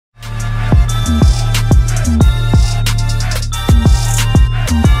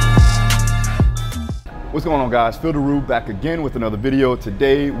What's going on, guys? Phil Daru back again with another video.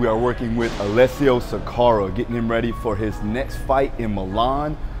 Today we are working with Alessio Sakara, getting him ready for his next fight in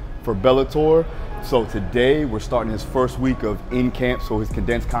Milan for Bellator. So today we're starting his first week of in camp, so his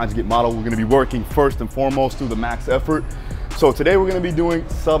condensed conjugate model. We're gonna be working first and foremost through the max effort. So today we're gonna be doing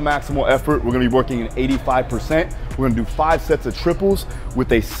sub-maximal effort. We're gonna be working in 85%. We're gonna do 5 sets of triples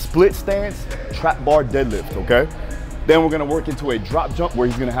with a split stance trap bar deadlift, okay? Then we're gonna work into a drop jump where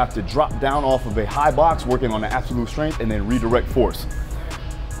he's gonna have to drop down off of a high box, working on the absolute strength and then redirect force.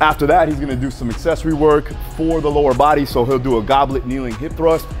 After that, he's gonna do some accessory work for the lower body. So he'll do a goblet kneeling hip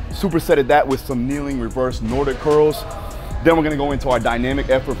thrust, supersetted that with some kneeling reverse Nordic curls. Then we're gonna go into our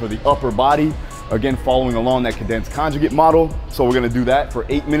dynamic effort for the upper body, again, following along that condensed conjugate model. So we're gonna do that for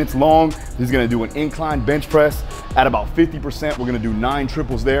 8 minutes long. He's gonna do an incline bench press at about 50%. We're gonna do 9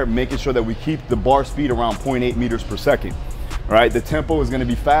 triples there, making sure that we keep the bar speed around 0.8 meters per second. All right, the tempo is gonna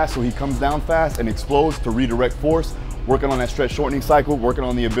be fast, so he comes down fast and explodes to redirect force, working on that stretch shortening cycle, working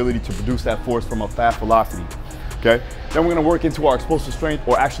on the ability to produce that force from a fast velocity, okay? Then we're gonna work into our explosive strength,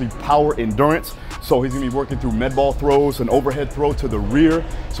 or actually power endurance. So he's gonna be working through med ball throws, an overhead throw to the rear.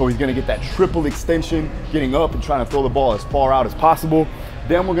 So he's gonna get that triple extension, getting up and trying to throw the ball as far out as possible.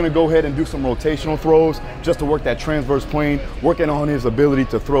 Then we're gonna go ahead and do some rotational throws just to work that transverse plane, working on his ability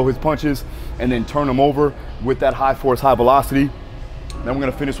to throw his punches and then turn them over with that high force, high velocity. Then we're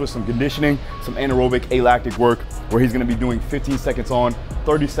gonna finish with some conditioning, some anaerobic alactic work, where he's gonna be doing 15 seconds on,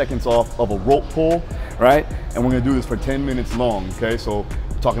 30 seconds off of a rope pull, right? And we're gonna do this for 10 minutes long, okay? So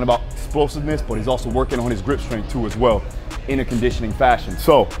talking about explosiveness, but he's also working on his grip strength too as well in a conditioning fashion.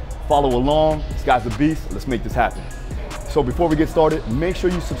 So follow along, this guy's a beast, let's make this happen. So before we get started, make sure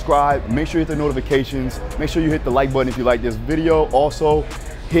you subscribe, make sure you hit the notifications, make sure you hit the like button if you like this video. Also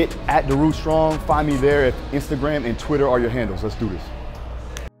hit @Daru Strong, find me there at Instagram and Twitter are your handles. Let's do this.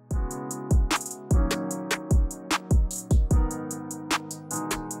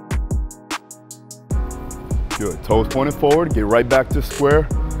 Good, toes pointed forward, get right back to square.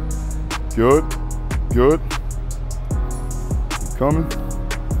 Good, good. Keep coming.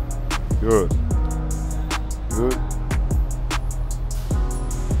 Good, good.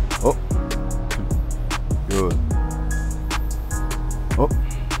 Up, 2, good. Up,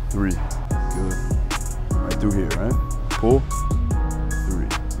 3, good. Right through here, right? Pull, 3,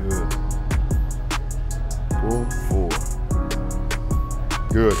 good. Pull, 4.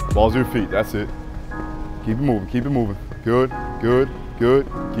 Good, balls to your feet, that's it. Keep it moving, keep it moving. Good, good, good.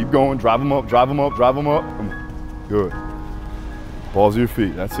 Keep going, drive them up, drive them up, drive them up. Come on. Good. Balls to your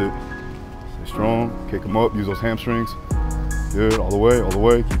feet, that's it. Stay strong, kick them up, use those hamstrings. Good, all the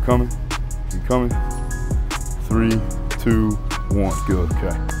way, keep coming, keep coming. 3, 2, 1, good,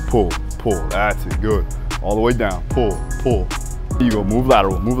 okay. Pull, pull, that's it, good. All the way down, pull, pull. There you go, move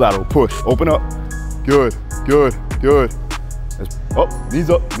lateral, push, open up. Good, good, good. That's, up, knees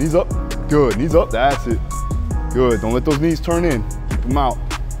up, good, knees up, that's it. Good, don't let those knees turn in, keep them out.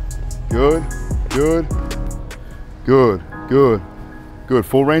 Good, good, good, good, good.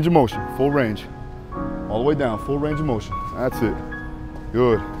 Full range of motion, full range. All the way down, full range of motion. That's it.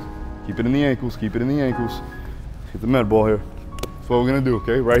 Good. Keep it in the ankles, keep it in the ankles. Let's get the med ball here. That's what we're gonna do,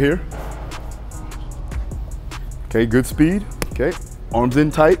 okay? Right here. Okay, good speed, okay? Arms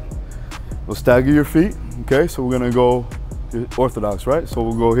in tight. We'll stagger your feet, okay? So we're gonna go orthodox, right? So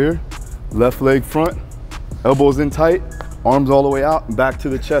we'll go here, left leg front, elbows in tight, arms all the way out and back to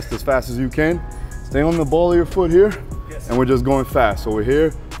the chest as fast as you can. Stay on the ball of your foot here, and we're just going fast. So we're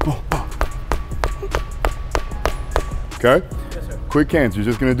here, okay? Yes, sir. Quick hands, you're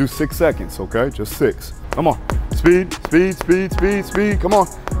just gonna do 6 seconds, okay? Just 6. Come on. Speed, speed, speed, speed, speed. Come on.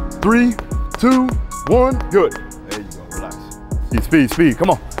 3, 2, 1, good. There you go, relax. Speed, speed, speed,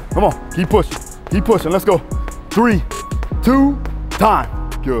 come on. Come on, keep pushing, let's go. 3, 2, time.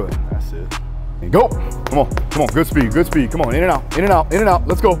 Good, that's it. And go, come on, good speed, come on, in and out, in and out, in and out.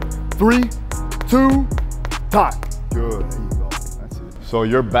 Let's go. 3, 2, time. Good, there you go, that's it. So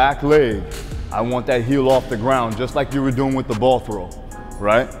your back leg, I want that heel off the ground, just like you were doing with the ball throw,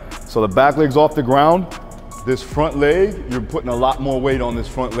 right? So the back leg's off the ground. This front leg, you're putting a lot more weight on this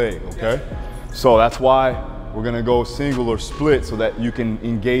front leg, okay? So that's why we're gonna go single or split so that you can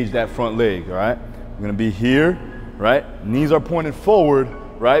engage that front leg, all right? We're gonna be here, right? Knees are pointed forward,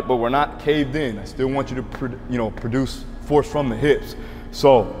 right? But we're not caved in. I still want you to, produce force from the hips.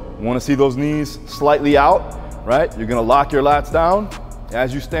 So you wanna see those knees slightly out, right? You're gonna lock your lats down.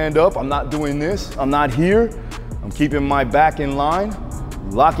 As you stand up, I'm not doing this. I'm not here. I'm keeping my back in line,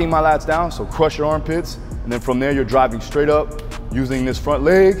 locking my lats down, so crush your armpits. And then from there, you're driving straight up, using this front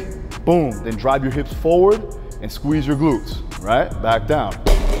leg, boom. Then drive your hips forward and squeeze your glutes, right? Back down,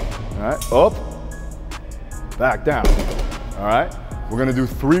 all right? Up, back down. All right, we're gonna do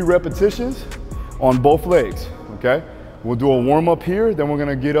 3 repetitions on both legs, okay? We'll do a warm up here, then we're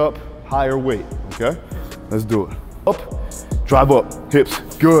gonna get up higher weight, okay? Let's do it. Up, drive up, hips,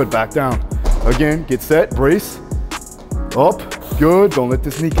 good, back down. Again, get set, brace, up, good. Don't let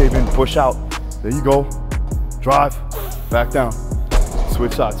this knee cave in, push out. There you go, drive, back down.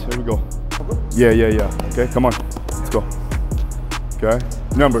 Switch sides, here we go. Yeah, okay, come on, let's go. Okay,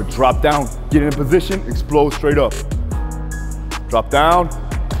 remember, drop down, get in position, explode straight up. Drop down,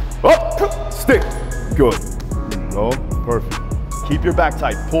 up, stick, good. Go, perfect. Keep your back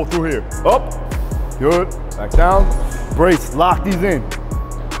tight, pull through here. Up, good, back down. Brace, lock these in.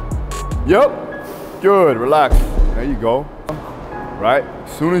 Yep, good, relax. There you go. Right,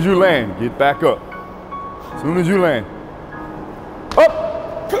 as soon as you land, get back up. As soon as you land.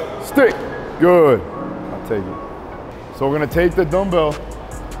 Up, stick, good. I'll take it. So we're gonna take the dumbbell,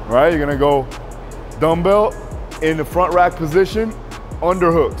 right? You're gonna go dumbbell in the front rack position,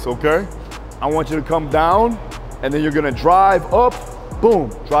 underhooks, okay? I want you to come down, and then you're gonna drive up,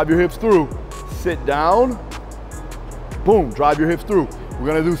 boom, drive your hips through. Sit down, boom, drive your hips through. We're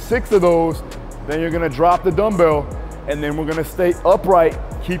gonna do 6 of those, then you're gonna drop the dumbbell, and then we're gonna stay upright,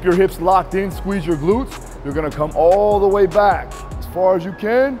 keep your hips locked in, squeeze your glutes. You're gonna come all the way back as far as you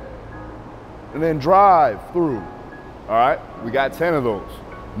can, and then drive through. All right, we got 10 of those.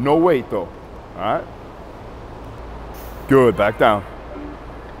 No weight though, all right? Good, back down.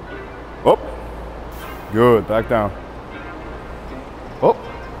 Up, good, back down. Up,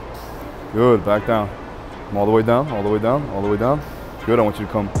 good, back down. Come all the way down, all the way down, all the way down. Good, I want you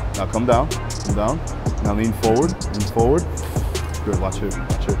to come, now come down, come down. Now lean forward, lean forward. Good, watch here,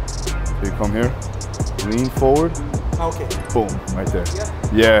 watch here. So you come here, lean forward. Okay. Boom, right there.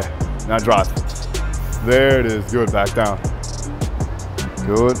 Yeah, now drop. There it is, good, back down.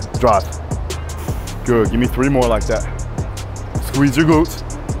 Good, drop. Good, give me 3 more like that. Squeeze your glutes,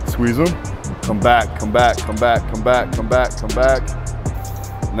 squeeze them. Come back, come back, come back, come back, come back, come back.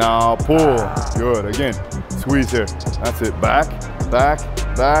 Now pull, good, again, squeeze here. That's it, back, back,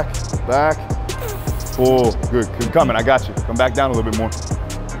 back, back. Pull, good, keep coming, I got you. Come back down a little bit more.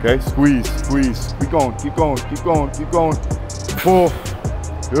 Okay, squeeze, squeeze, keep going, keep going, keep going, keep going. Pull,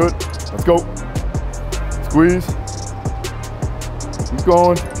 good, let's go. Squeeze, keep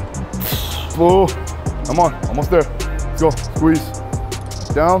going. Pull, come on, almost there. Let's go, squeeze,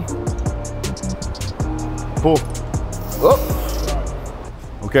 down. Pull, up.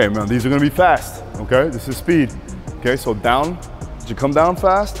 Okay, man, these are gonna be fast, okay? This is speed. Okay, so down, did you come down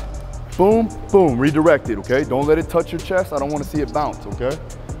fast? Boom, boom, redirect it, okay? Don't let it touch your chest. I don't wanna see it bounce, okay?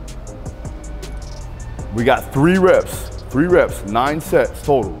 We got 3 reps, 9 sets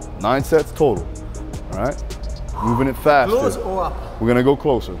total. 9 sets total, all right? Moving it faster. Close or up? We're gonna go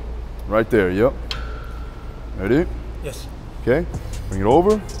closer. Right there, yep. Ready? Yes. Okay, bring it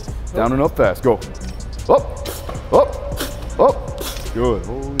over, down and up fast, go. Up, up, up. Good,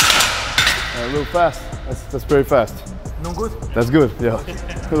 holy, a little fast. That's very fast. No good? That's good, yeah. Okay.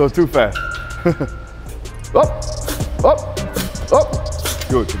 A little too fast. Up, up, up.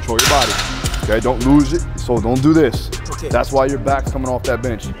 Good, control your body. Okay, don't lose it, so don't do this. Okay. That's why your back's coming off that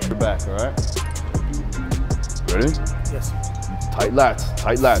bench. Your back, all right? Ready? Yes. Tight lats,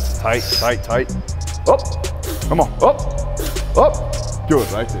 tight, tight, tight. Up, come on, up, up. Good,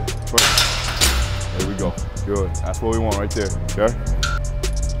 right there, perfect. There we go, good. That's what we want right there, okay?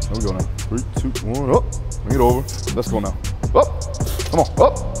 There we go now. 3, 2, 1, up. Bring it over. Let's go now. Up. Come on.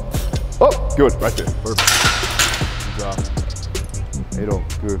 Up. Up. Good. Right there. Perfect. Good job.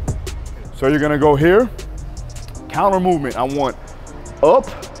 8-0. Good. So you're going to go here. Counter movement. I want up,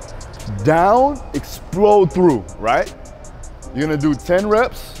 down, explode through, right? You're going to do 10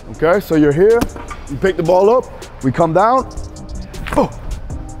 reps. Okay. So you're here. You pick the ball up. We come down. Oh.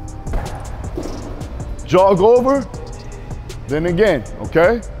 Jog over. Then again.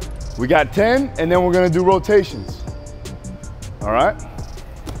 Okay. We got 10, and then we're gonna do rotations. All right?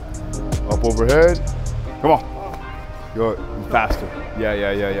 Up overhead. Come on. Good. Faster.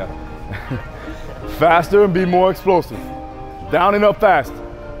 Yeah. Faster and be more explosive. Down and up fast.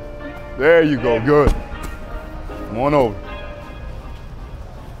 There you go. Good. Come on over.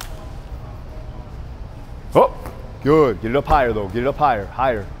 Oh, good. Get it up higher, though. Get it up higher.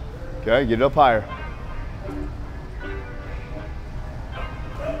 Higher. Okay, get it up higher.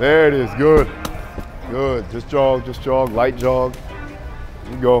 There it is, good. Good, just jog, light jog.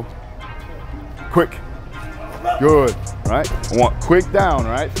 There you go. Quick, good, right? I want quick down,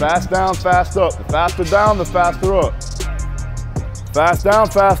 right? Fast down, fast up. The faster down, the faster up. Fast down,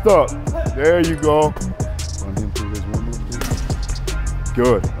 fast up. There you go.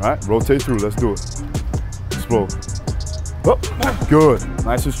 Good, right? Rotate through, let's do it. explode. Oh, good,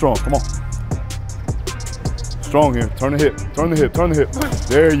 nice and strong, come on. Strong here, turn the hip, turn the hip, turn the hip.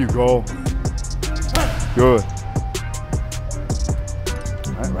 There you go. Good.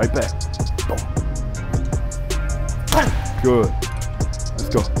 All right, right back. Boom. Good. Let's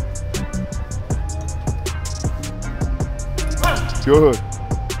go. Good.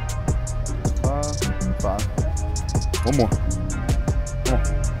 5. One more. Come on.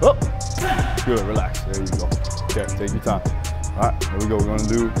 Up. Good, relax. There you go. Okay, take your time. All right, here we go. We're gonna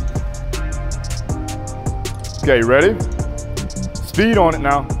do. Okay, you ready? Speed on it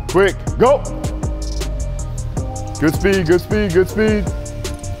now. Quick, go. Good speed, good speed, good speed.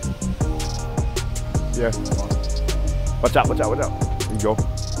 Yeah. Watch out, watch out, watch out. There you go.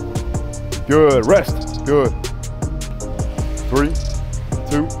 Good, rest. Good. 3,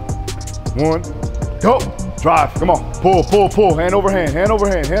 2, 1, go. Drive, come on. Pull, pull, pull. Hand over hand, hand over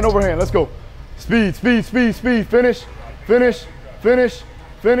hand, hand over hand. Let's go. Speed, speed, speed, speed. Finish, finish, finish,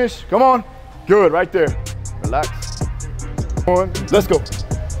 finish. Come on. Good, right there. Relax. One, let's go.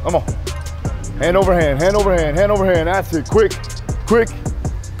 Come on. Hand over hand, hand over hand, hand over hand. That's it. Quick, quick.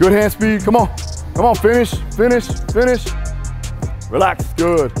 Good hand speed. Come on. Come on. Finish, finish, finish. Relax.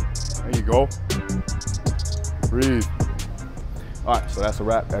 Good. There you go. Breathe. All right, so that's a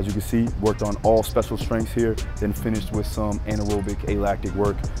wrap. As you can see, worked on all special strengths here, then finished with some anaerobic alactic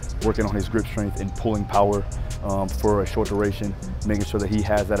work, working on his grip strength and pulling power for a short duration, making sure that he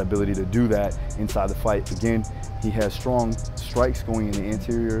has that ability to do that inside the fight. Again, he has strong strikes going in the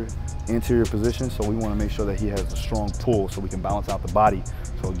anterior position, so we want to make sure that he has a strong pull so we can balance out the body.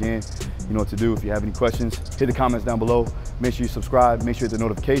 So again, you know what to do. If you have any questions, hit the comments down below. Make sure you subscribe, make sure you hit the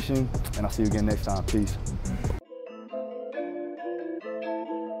notification, and I'll see you again next time. Peace.